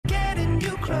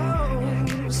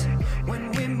close.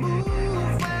 When we move,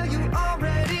 well, you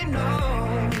already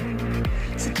know.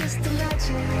 So just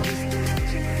imagine.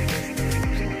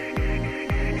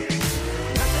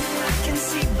 Nothing I can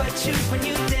see but you when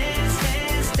you dance,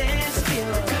 dance, dance.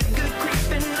 Feel good, good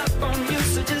creeping up on you.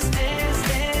 So just dance,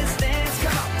 dance, dance.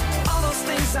 Come on. All those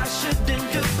things I shouldn't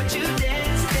do, but you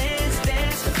dance, dance,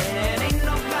 dance. And ain't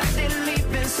nobody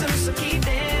leaving soon, so keep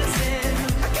dancing.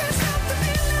 I can't stop the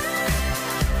feeling.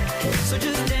 So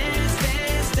just dance,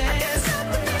 dance, dance. I can't stop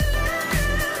the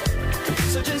feeling.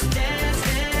 So just dance,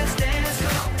 dance, dance.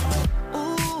 Come on.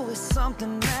 Ooh, it's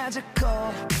something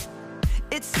magical.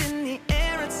 It's in the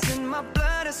air, it's in my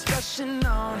blood, it's rushing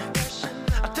on.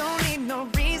 I don't need no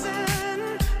reason,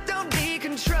 don't need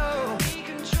control.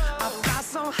 I fly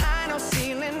so high, no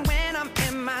ceiling when I'm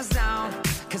in my zone.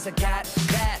 Cause I got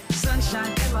that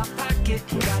sunshine in my pocket,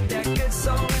 got that good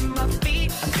soul in my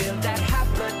feet. I feel that high